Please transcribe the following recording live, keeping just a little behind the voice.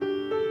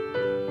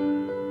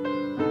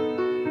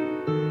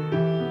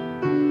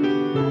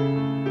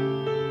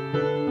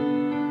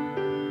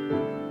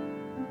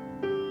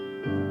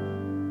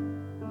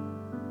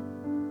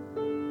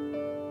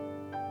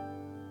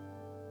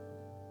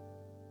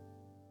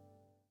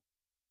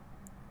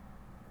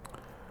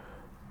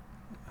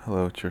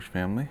Hello, church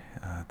family.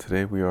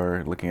 Today we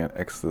are looking at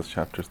Exodus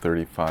chapter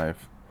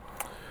 35.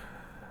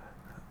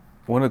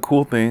 One of the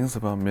cool things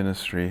about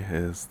ministry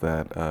is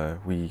that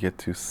we get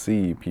to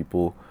see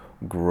people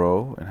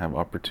grow and have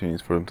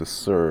opportunities for them to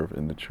serve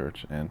in the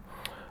church. And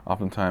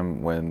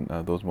oftentimes, when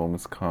those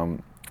moments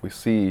come, we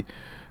see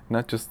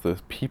not just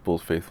the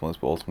people's faithfulness,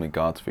 but ultimately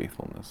God's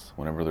faithfulness.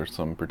 Whenever there's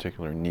some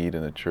particular need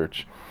in the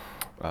church,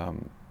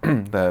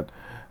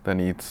 that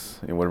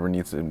needs, whatever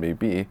needs it may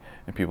be,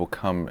 and people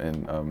come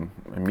and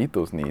meet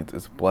those needs,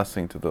 it's a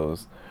blessing to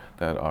those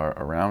that are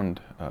around,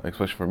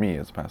 especially for me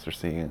as a pastor,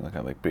 seeing like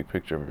a big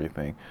picture of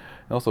everything,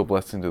 and also a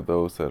blessing to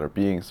those that are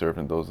being served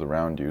and those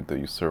around you that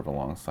you serve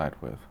alongside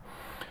with.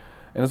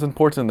 And it's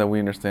important that we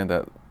understand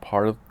that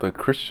part of the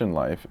Christian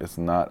life is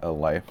not a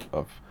life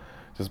of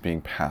just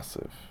being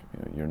passive.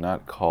 You're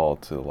not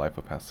called to a life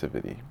of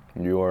passivity.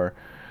 You are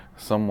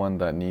someone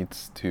that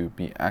needs to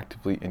be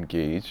actively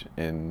engaged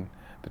in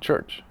the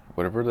church,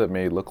 whatever that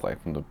may look like,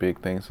 from the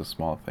big things to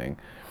small thing.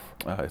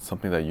 It's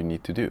something that you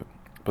need to do.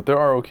 But there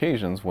are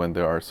occasions when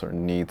there are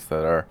certain needs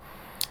that are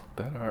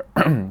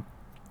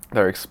that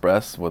are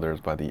expressed, whether it's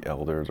by the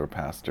elders or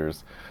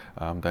pastors,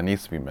 that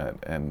needs to be met.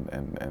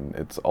 And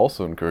it's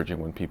also encouraging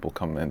when people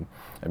come in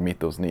and meet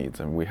those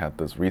needs. And we had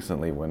this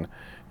recently when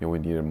we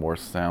needed more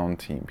sound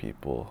team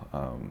people,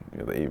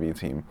 the AV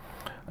team,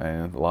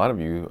 and a lot of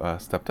you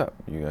stepped up.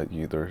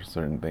 There are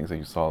certain things that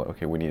you saw,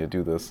 okay, we need to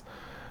do this,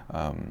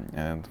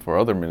 and for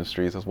other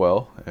ministries as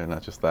well, and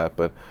not just that,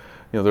 but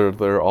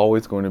there are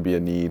always going to be a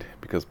need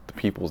because the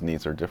people's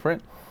needs are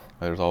different.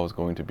 There's always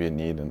going to be a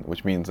need, and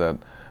which means that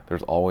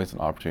there's always an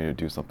opportunity to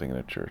do something in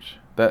the church.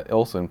 That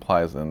also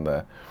implies then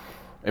that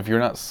if you're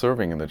not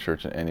serving in the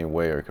church in any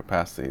way or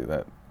capacity,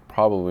 that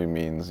probably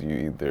means you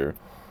either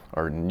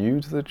are new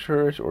to the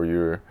church or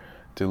you're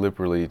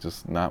deliberately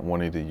just not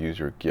wanting to use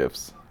your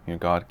gifts.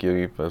 God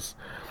gave us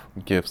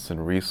gifts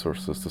and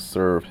resources to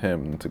serve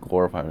Him and to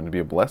glorify Him and to be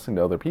a blessing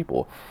to other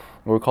people.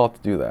 And we're called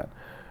to do that.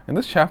 In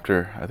this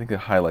chapter, I think it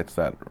highlights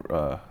that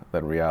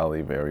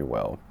reality very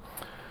well.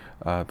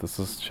 This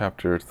is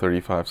chapter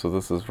 35, so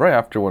this is right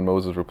after when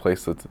Moses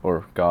replaced it,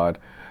 or God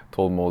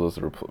told Moses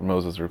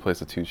to replace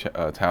the two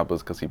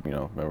tablets because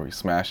remember he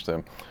smashed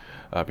them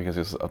because he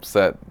was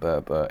upset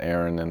that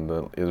Aaron and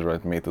the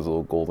Israelites made this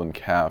little golden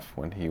calf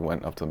when he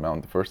went up to the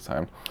mountain the first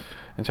time.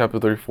 In chapter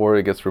 34,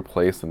 it gets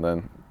replaced, and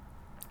then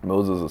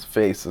Moses'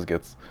 face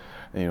gets,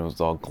 it's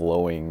all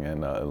glowing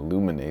and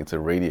illuminates, it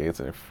radiates,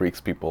 and it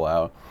freaks people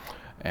out.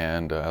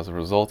 And as a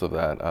result of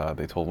that,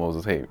 they told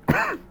Moses, hey,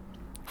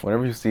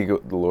 whenever you see the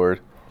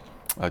Lord,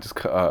 just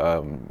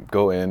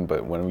go in,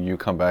 but when you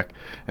come back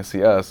and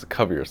see us,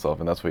 cover yourself.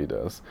 And that's what he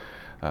does.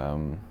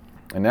 And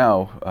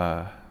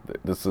now,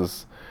 this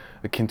is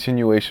a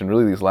continuation.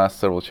 Really, these last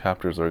several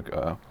chapters are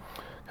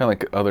kind of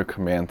like other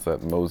commands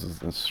that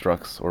Moses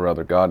instructs, or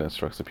rather God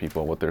instructs the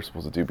people what they're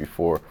supposed to do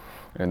before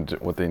and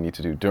what they need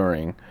to do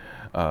during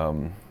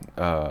when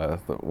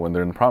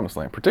they're in the promised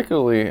land,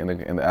 particularly in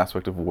the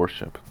aspect of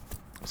worship.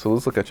 So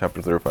let's look at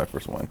chapter 35,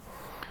 verse 1.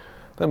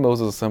 Then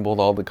Moses assembled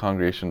all the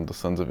congregation of the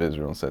sons of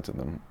Israel and said to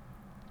them,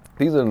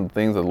 these are the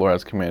things that the Lord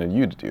has commanded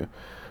you to do.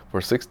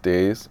 For 6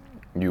 days,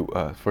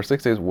 for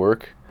 6 days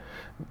work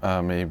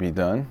may be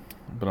done,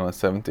 but on the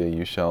seventh day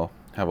you shall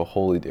have a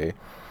holy day,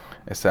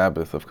 a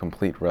Sabbath of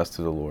complete rest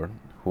to the Lord.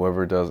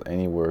 Whoever does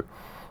any work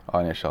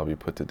on it shall be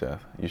put to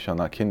death. You shall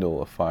not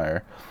kindle a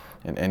fire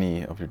in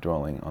any of your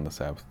dwelling on the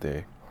Sabbath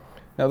day.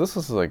 Now this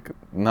is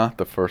not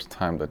the first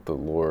time that the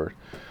Lord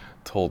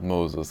told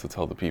Moses to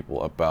tell the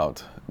people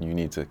about you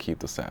need to keep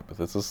the Sabbath.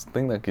 It's this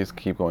thing that just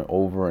keep going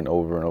over and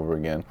over and over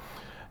again.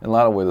 In a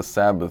lot of ways, the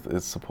Sabbath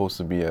is supposed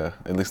to be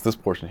at least this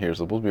portion here, is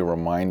supposed to be a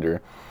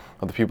reminder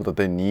of the people that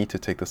they need to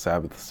take the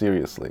Sabbath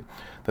seriously,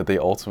 that they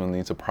ultimately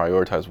need to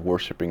prioritize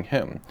worshiping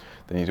Him.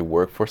 They need to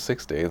work for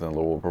 6 days, and the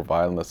Lord will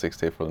provide on the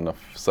 6th day for enough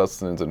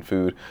sustenance and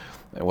food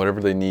and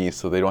whatever they need,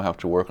 so they don't have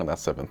to work on that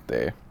 7th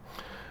day.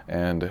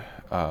 And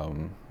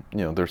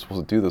they're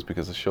supposed to do this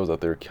because it shows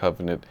that they're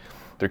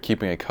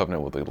keeping a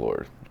covenant with the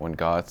Lord. When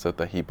God said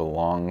that He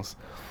belongs,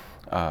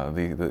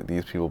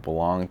 these people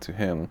belong to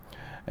Him,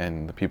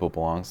 and the people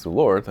belongs to the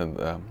Lord,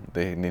 and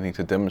they need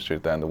to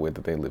demonstrate that in the way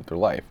that they live their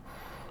life.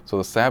 So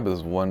the Sabbath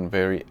is one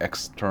very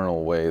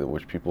external way in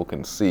which people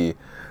can see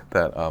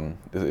that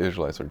the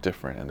Israelites are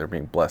different and they're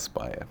being blessed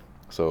by it.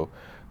 So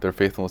their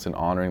faithfulness in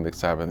honoring the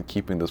Sabbath and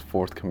keeping this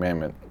fourth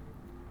commandment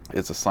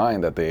is a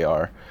sign that they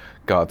are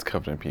God's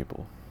covenant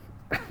people.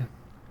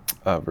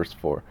 Verse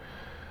 4.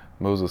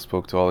 Moses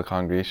spoke to all the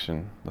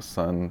congregation,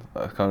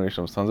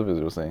 congregation of sons of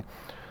Israel, saying,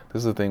 this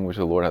is the thing which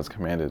the Lord has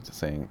commanded,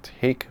 saying,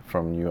 take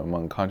from you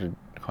among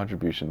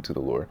contribution to the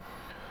Lord.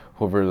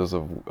 Whoever is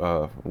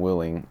of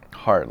willing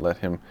heart, let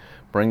him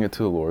bring it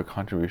to the Lord,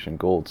 contribution,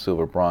 gold,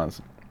 silver,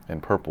 bronze,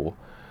 and purple,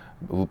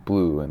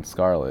 blue, and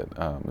scarlet,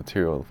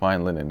 material,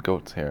 fine linen,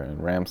 goat's hair,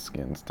 and ram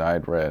skins,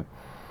 dyed red,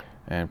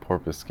 and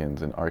porpoise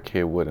skins, and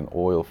acacia wood, and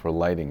oil for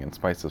lighting, and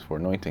spices for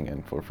anointing,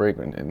 and for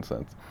fragrant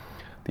incense,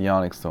 the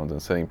onyx stones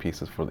and setting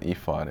pieces for the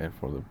ephod and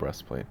for the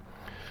breastplate.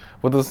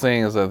 What this is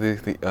saying is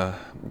that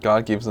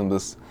God gives them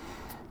this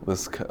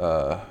this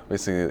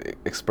basically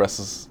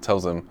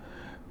tells them,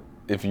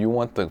 if you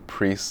want the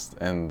priests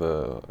and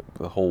the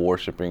whole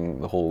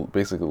worshiping, the whole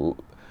basically,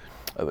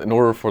 in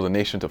order for the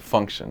nation to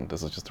function,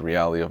 this is just the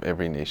reality of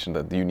every nation,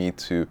 that you need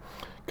to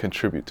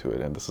contribute to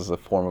it. And this is a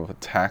form of a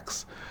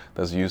tax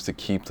that's used to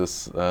keep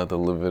this the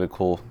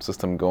Levitical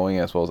system going,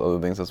 as well as other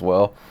things as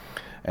well.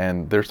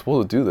 And they're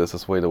supposed to do this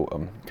as a way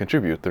to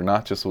contribute. They're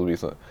not just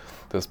supposed to be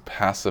this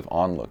passive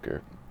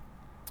onlooker.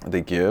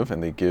 They give,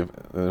 and they're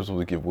supposed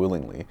to give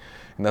willingly.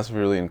 And that's a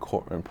really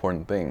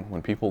important thing.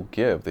 When people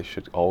give, they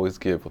should always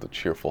give with a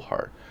cheerful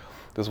heart.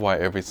 This is why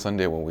every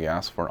Sunday when we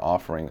ask for an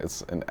offering,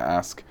 it's an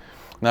ask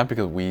not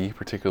because we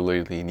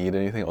particularly need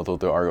anything, although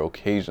there are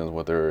occasions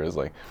where there is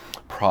like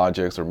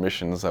projects or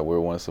missions that we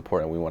want to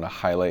support and we want to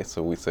highlight.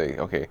 So we say,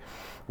 okay,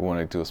 we want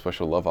to do a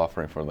special love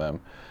offering for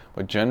them.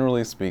 But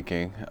generally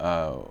speaking,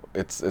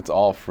 it's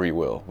all free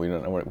will. We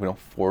don't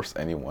force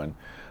anyone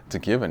to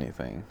give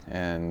anything.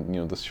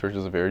 And this church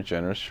is a very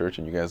generous church,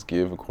 and you guys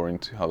give according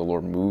to how the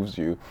Lord moves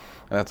you,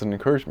 and that's an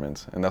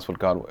encouragement. And that's what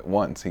God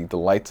wants. He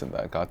delights in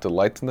that. God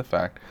delights in the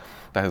fact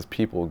that His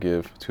people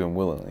give to Him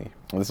willingly.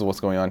 And this is what's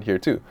going on here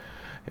too.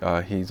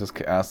 He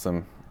just asks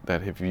them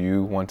that if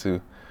you want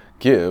to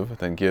give,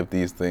 then give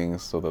these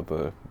things so that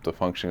the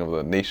functioning of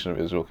the nation of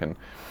Israel can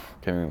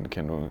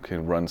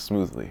run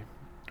smoothly.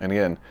 And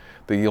again,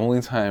 the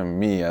only time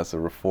me as a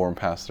Reformed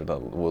pastor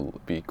that will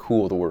be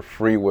cool with the word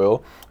free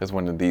will is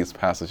when in these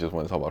passages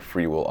when they talk about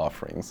free will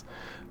offerings,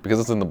 because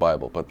it's in the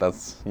Bible. But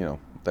that's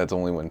that's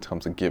only when it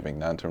comes to giving,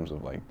 not in terms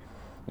of like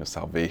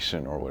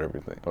salvation or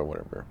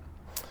whatever.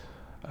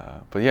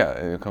 But yeah,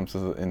 when it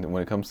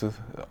comes to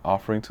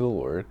offering to the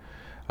Lord,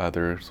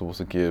 they're supposed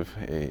to give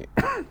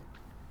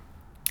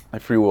a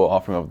free will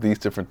offering of these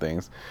different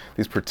things.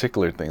 These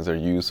particular things are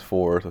used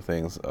for the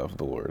things of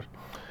the Lord.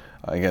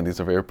 Again, these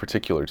are very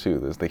particular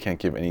too. They can't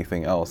give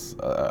anything else.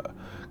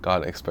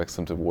 God expects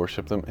them to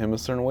worship Him a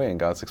certain way, and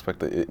God expects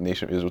the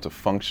nation of Israel to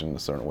function a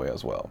certain way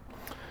as well.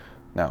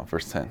 Now,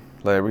 verse 10.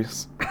 Let every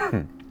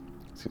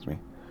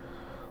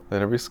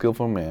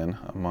skillful man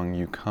among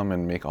you come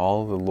and make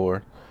all the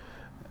Lord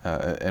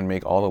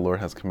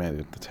has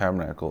commanded: the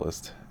tabernacle,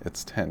 its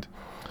tent,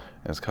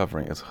 its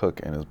covering, its hook,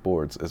 and its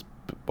boards, its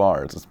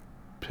bars, its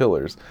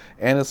pillars,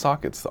 and its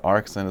sockets, the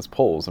arcs and its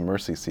poles, the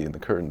mercy seat, and the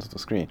curtains of the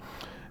screen,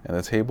 and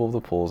the table of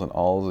the poles, and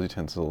all the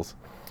utensils,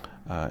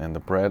 and the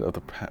bread of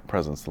the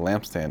presence, the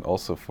lampstand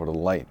also for the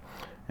light,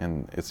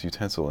 and its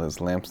utensil, and its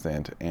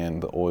lampstand,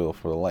 and the oil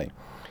for the light,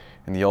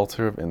 and the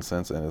altar of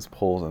incense, and its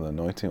poles, and the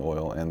anointing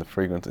oil, and the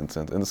fragrant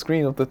incense, and the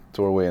screen of the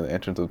doorway, and the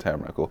entrance of the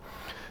tabernacle,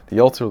 the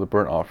altar of the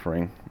burnt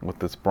offering,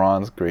 with its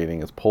bronze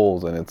grating, its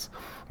poles, and its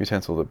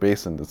utensil, the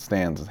basin, its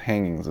stands, its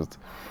hangings,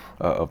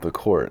 of the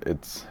court,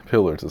 its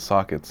pillars, its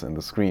sockets, and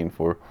the screen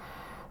for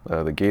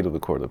the gate of the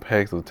court, the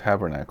pegs of the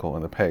tabernacle,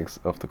 and the pegs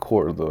of the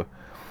court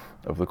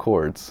of the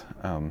courts,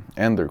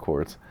 and their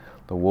courts,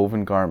 the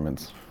woven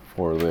garments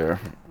for their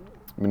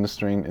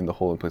ministering in the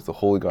holy place, the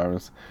holy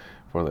garments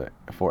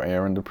for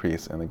Aaron the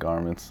priest, and the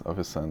garments of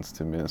his sons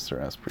to minister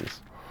as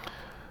priests.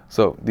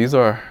 So these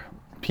are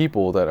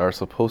people that are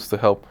supposed to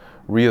help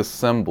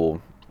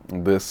reassemble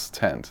this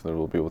tent that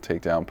we'll be able to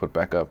take down, put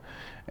back up,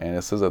 and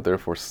it says that they're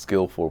for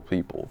skillful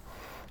people.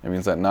 It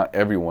means that not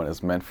everyone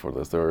is meant for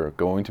this. There are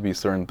going to be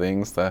certain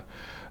things that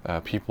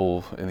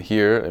people in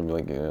here, and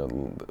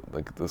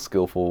like the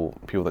skillful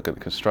people that could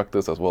construct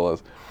this, as well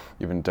as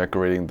even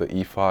decorating the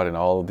ephod and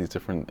all of these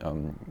different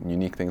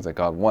unique things that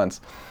God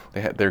wants.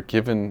 They're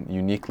given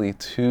uniquely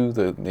to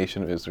the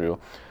nation of Israel,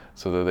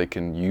 so that they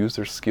can use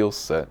their skill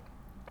set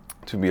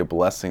to be a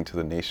blessing to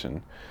the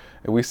nation.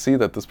 And we see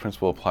that this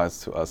principle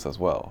applies to us as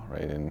well,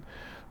 right? And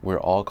we're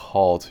all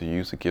called to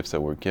use the gifts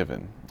that we're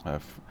given.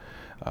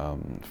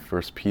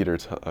 First Peter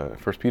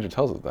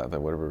tells us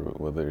that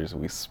whether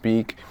we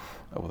speak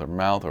with our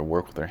mouth or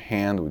work with our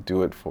hand, we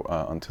do it for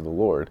unto the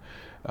Lord.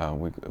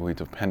 We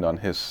depend on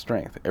His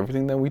strength.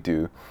 Everything that we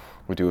do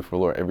it for the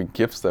Lord. Every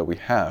gift that we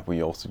have,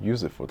 we also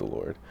use it for the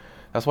Lord.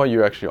 That's why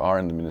you actually are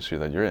in the ministry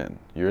that you're in.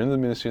 You're in the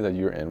ministry that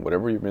you're in,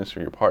 whatever your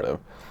ministry you're part of.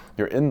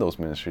 You're in those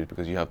ministries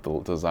because you have the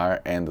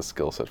desire and the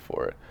skill set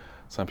for it.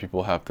 Some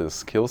people have the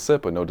skill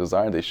set but no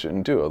desire, they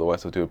shouldn't do it,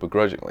 otherwise they'll do it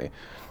begrudgingly.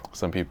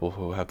 Some people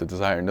who have the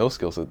desire and no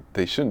skill set,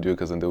 they shouldn't do it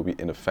because then they'll be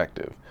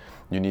ineffective.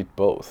 You need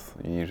both.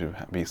 You need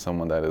to be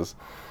someone that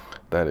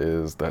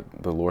the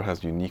Lord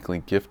has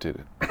uniquely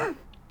gifted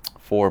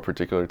for a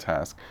particular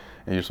task,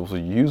 and you're supposed to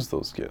use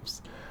those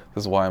gifts.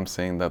 This is why I'm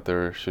saying that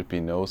there should be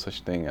no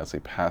such thing as a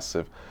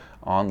passive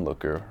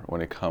onlooker when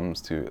it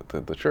comes to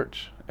the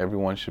church.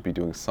 Everyone should be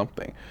doing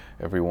something.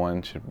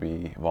 Everyone should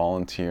be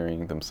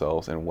volunteering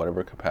themselves in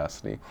whatever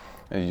capacity.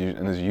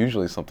 And it's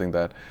usually something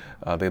that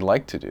they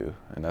like to do.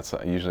 And that's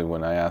usually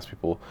when I ask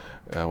people,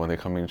 when they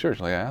come into church,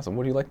 like I ask them,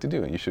 what do you like to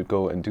do? And you should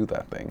go and do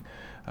that thing.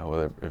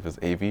 If it's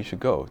AV, you should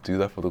go. Do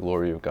that for the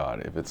glory of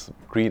God. If it's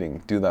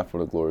greeting, do that for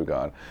the glory of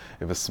God.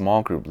 If it's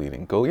small group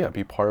leading,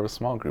 be part of a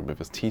small group. If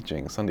it's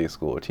teaching Sunday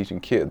school or teaching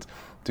kids,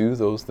 do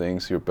those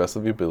things to your best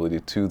of your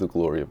ability to the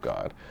glory of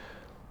God.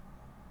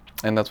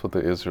 And that's what the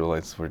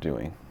Israelites were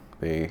doing.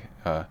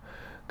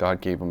 God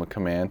gave him a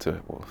command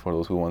for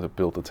those who want to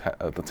build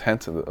the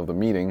tent of the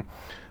meeting,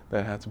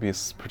 that had to be a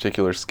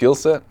particular skill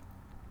set,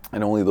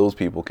 and only those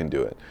people can do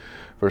it.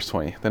 Verse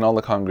 20, then all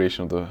the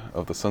congregation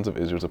of the sons of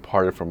Israel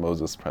departed from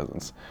Moses'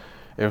 presence,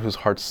 everyone whose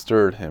heart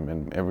stirred him,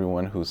 and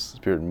everyone whose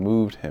spirit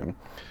moved him,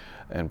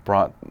 and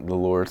brought the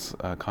Lord's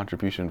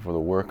contribution for the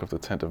work of the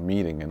tent of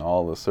meeting and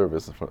all the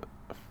service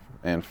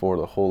and for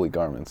the holy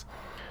garments.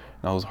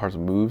 And all whose hearts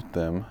moved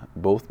them,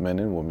 both men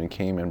and women,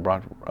 came and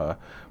brought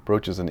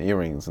brooches and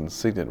earrings and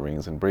signet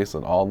rings and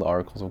bracelets, all the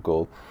articles of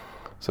gold,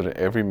 so that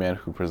every man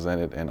who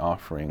presented an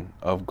offering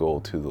of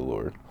gold to the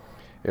Lord,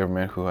 every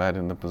man who had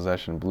in the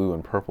possession blue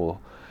and purple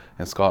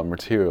and scarlet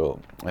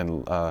material,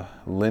 and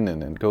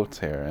linen and goat's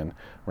hair and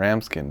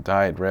ram skin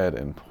dyed red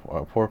and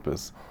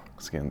porpoise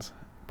skins,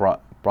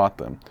 brought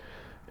them.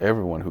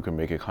 Everyone who could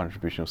make a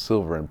contribution of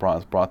silver and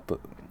bronze brought the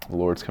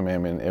Lord's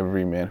commandment, and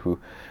every man who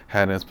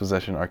had in his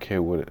possession arcade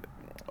wood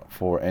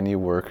for any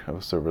work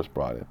of service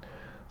brought it.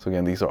 So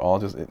again, these are all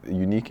just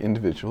unique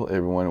individual.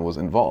 Everyone was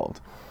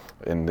involved,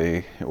 and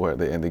they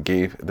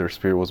gave, their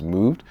spirit was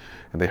moved,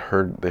 and they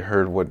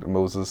heard what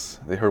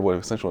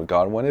essentially what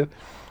God wanted,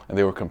 and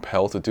they were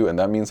compelled to do it. And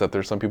that means that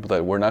there's some people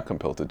that were not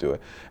compelled to do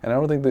it. And I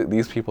don't think that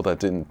these people that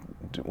didn't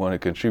want to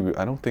contribute,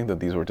 I don't think that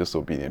these were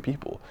disobedient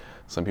people.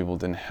 Some people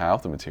didn't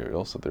have the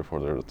material, so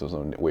therefore there's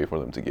no way for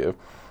them to give.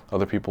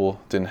 Other people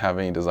didn't have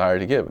any desire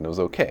to give, and it was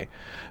okay.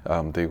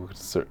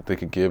 They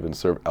could give and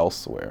serve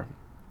elsewhere.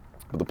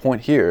 But the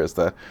point here is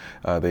that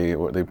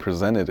they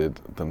presented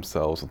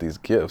themselves with these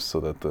gifts so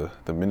that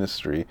the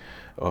ministry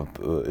of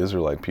the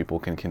Israelite people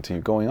can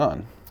continue going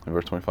on. In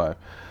verse 25,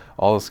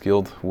 all the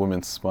skilled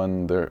women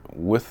spun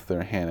with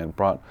their hand and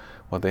brought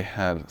what they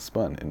had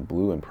spun in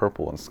blue and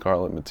purple and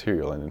scarlet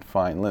material and in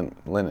fine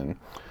linen.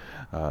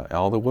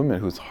 All the women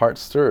whose hearts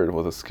stirred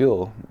with a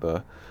skill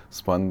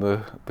spun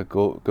the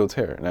goat's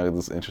hair. Now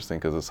this is interesting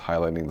because it's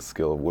highlighting the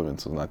skill of women,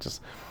 so it's not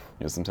just,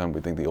 sometimes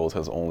we think the Old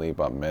Testament is only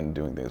about men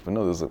doing things, but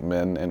no, there's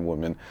men and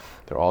women,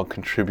 they're all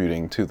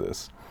contributing to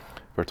this.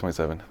 Verse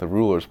 27, the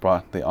rulers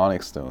brought the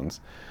onyx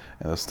stones,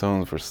 and the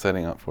stones for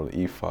setting up for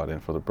the ephod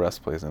and for the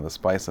breastplate, and the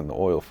spice and the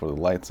oil for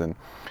the lights, and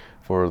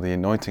for the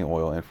anointing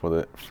oil, and for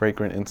the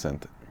fragrant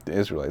incense, the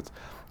Israelites,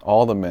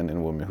 all the men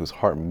and women whose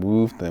heart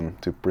moved them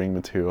to bring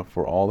material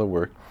for all the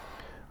work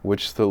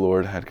which the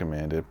Lord had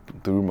commanded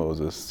through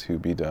Moses to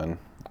be done,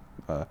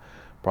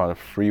 brought a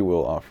free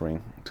will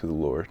offering to the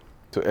Lord.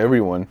 So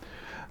every one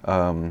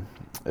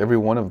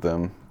of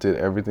them did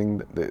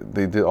everything.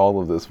 They did all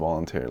of this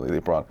voluntarily. They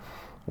brought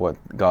what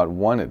God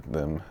wanted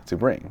them to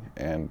bring,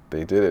 and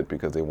they did it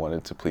because they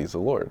wanted to please the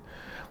Lord.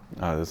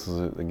 This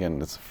is,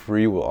 again, it's a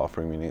free will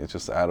offering, meaning it's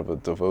just out of a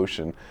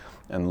devotion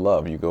and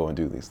love you go and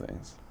do these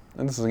things.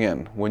 And this is,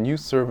 again, when you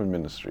serve in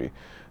ministry,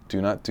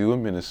 do not do a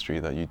ministry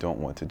that you don't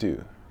want to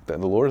do. That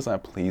the Lord is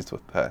not pleased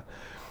with that.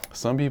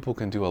 Some people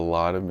can do a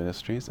lot of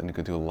ministries and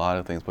can do a lot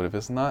of things, but if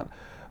it's not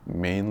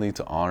mainly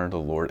to honor the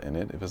Lord in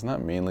it, if it's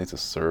not mainly to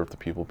serve the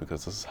people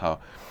because this is how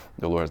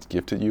the Lord has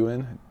gifted you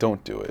in,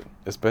 don't do it.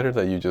 It's better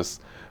that you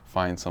just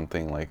find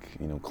something like,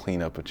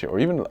 clean up a chair, or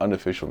even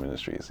unofficial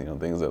ministries,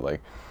 things that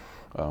like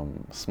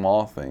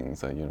small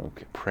things that,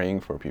 praying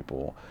for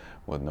people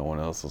when no one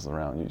else is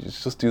around. You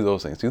just do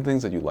those things. Do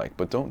things that you like,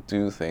 but don't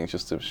do things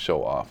just to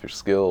show off your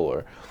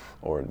skill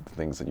or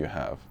things that you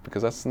have,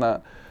 because that's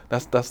not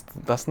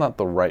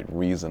the right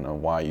reason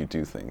on why you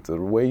do things. The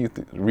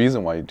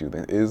reason why you do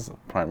things is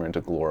primarily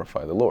to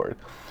glorify the Lord.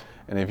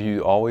 And if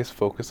you always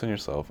focus on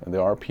yourself, and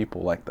there are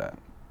people like that,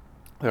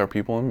 there are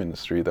people in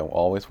ministry that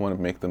always want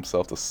to make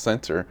themselves the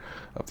center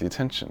of the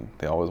attention.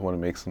 They always want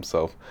to make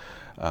themselves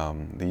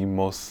the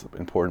most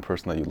important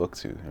person that you look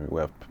to. I mean,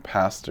 we have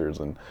pastors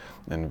and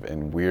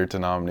weird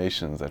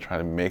denominations that try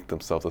to make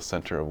themselves the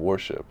center of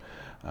worship.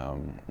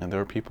 And there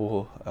are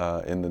people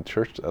in the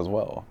church as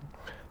well.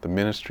 The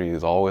ministry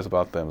is always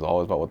about them. It's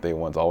always about what they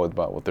want. It's always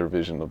about what their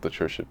vision of the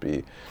church should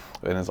be.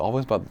 And it's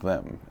always about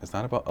them. It's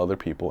not about other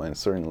people, and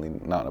certainly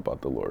not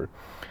about the Lord.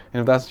 And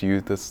if that's you,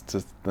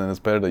 then it's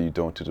better that you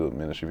don't do the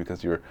ministry,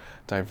 because you're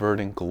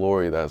diverting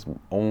glory that is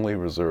only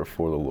reserved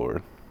for the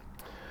Lord.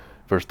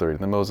 Verse 30,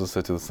 then Moses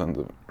said to the sons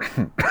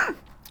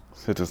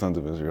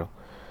of Israel,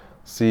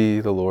 see,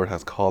 the Lord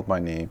has called my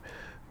name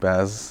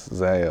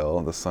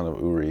Bezalel, the son of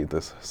Uri,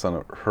 the son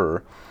of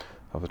Hur,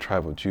 of the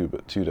tribe of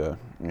Judah.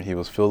 And he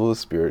was filled with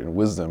the Spirit and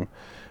wisdom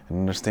and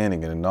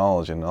understanding and in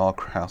knowledge and in all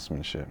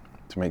craftsmanship,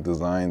 to make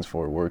designs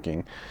for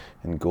working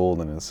in gold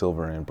and in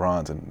silver and in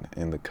bronze, and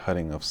in the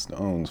cutting of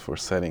stones for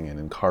setting and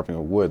in carving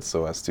of wood,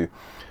 so as to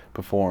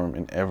perform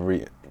in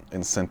every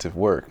incentive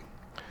work.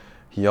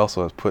 He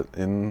also has put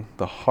in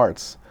the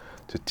hearts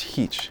to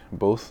teach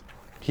both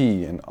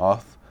he and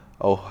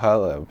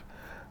Oholiab,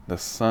 the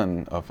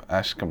son of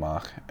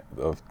Ashkenaz,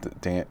 of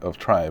the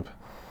tribe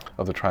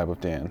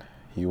of Dan.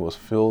 He has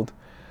filled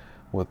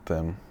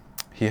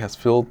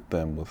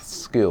them with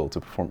skill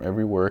to perform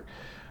every work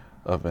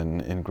of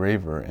an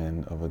engraver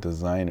and of a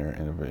designer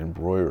and of an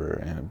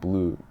embroiderer, and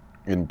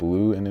in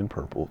blue and in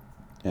purple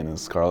and in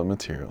scarlet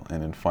material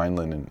and in fine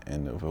linen,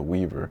 and of a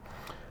weaver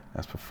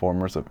as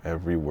performers of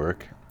every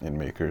work and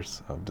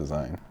makers of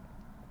design.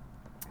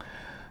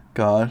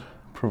 God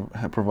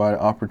provided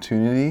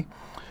opportunity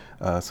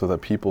so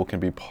that people can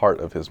be part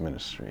of his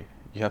ministry.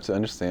 You have to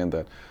understand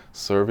that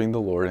serving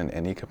the Lord in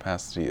any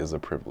capacity is a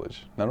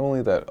privilege. Not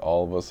only that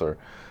all of us are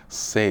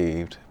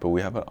saved, but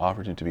we have an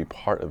opportunity to be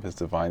part of his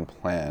divine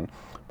plan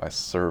by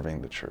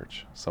serving the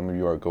church. Some of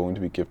you are going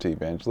to be gifted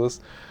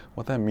evangelists.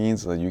 What that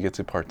means is that you get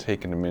to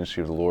partake in the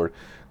ministry of the Lord,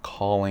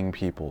 calling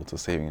people to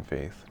saving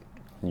faith.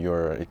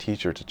 You're a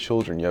teacher to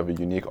children. You have a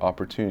unique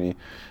opportunity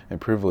and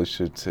privilege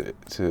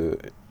to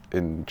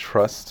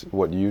entrust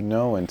what you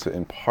know and to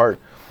impart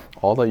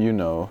all that you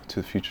know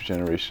to the future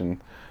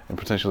generation and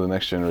potentially the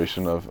next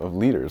generation of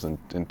leaders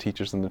and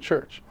teachers in the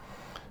church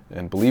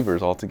and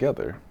believers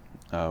altogether.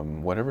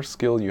 Whatever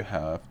skill you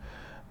have,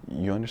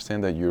 you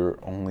understand that you're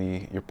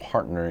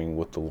partnering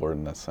with the Lord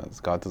in that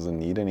sense. God doesn't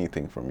need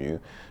anything from you,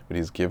 but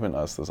he's given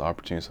us this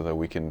opportunity so that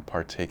we can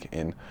partake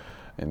in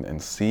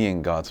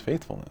seeing God's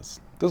faithfulness.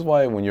 This is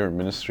why when you're in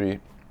ministry,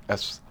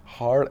 as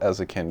hard as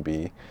it can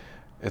be,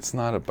 it's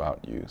not about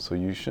you. So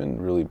you shouldn't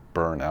really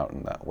burn out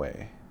in that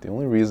way. The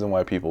only reason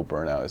why people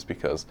burn out is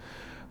because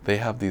they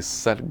have these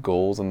set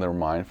goals in their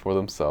mind for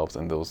themselves,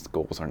 and those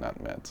goals are not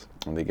met.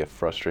 And they get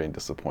frustrated and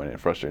disappointed,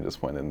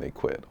 and they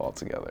quit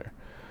altogether.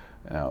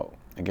 Now,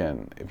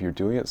 again, if you're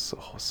doing it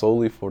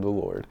solely for the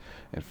Lord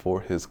and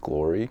for his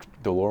glory,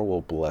 the Lord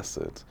will bless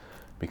it,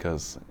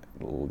 because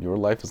your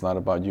life is not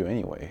about you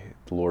anyway.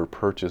 The Lord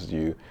purchased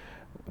you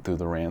through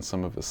the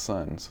ransom of his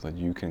son so that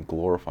you can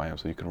glorify him,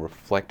 so you can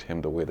reflect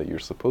him the way that you're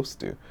supposed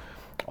to.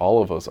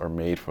 All of us are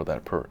made for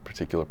that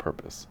particular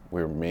purpose.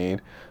 We're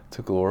made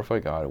to glorify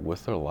God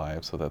with our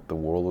lives so that the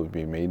world will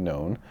be made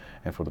known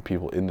and for the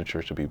people in the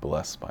church to be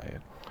blessed by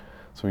it.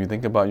 So when you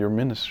think about your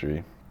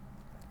ministry,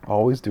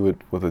 always do it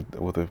with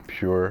a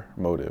pure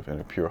motive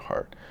and a pure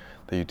heart,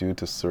 that you do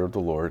to serve the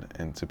Lord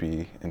and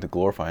to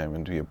glorify him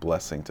and to be a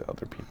blessing to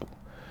other people.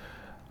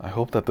 I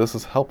hope that this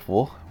is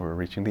helpful. We're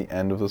reaching the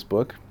end of this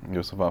book.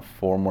 There's about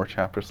 4 more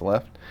chapters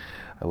left.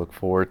 I look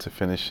forward to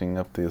finishing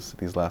up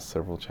these last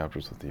several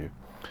chapters with you.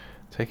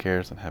 Take care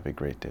and have a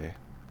great day.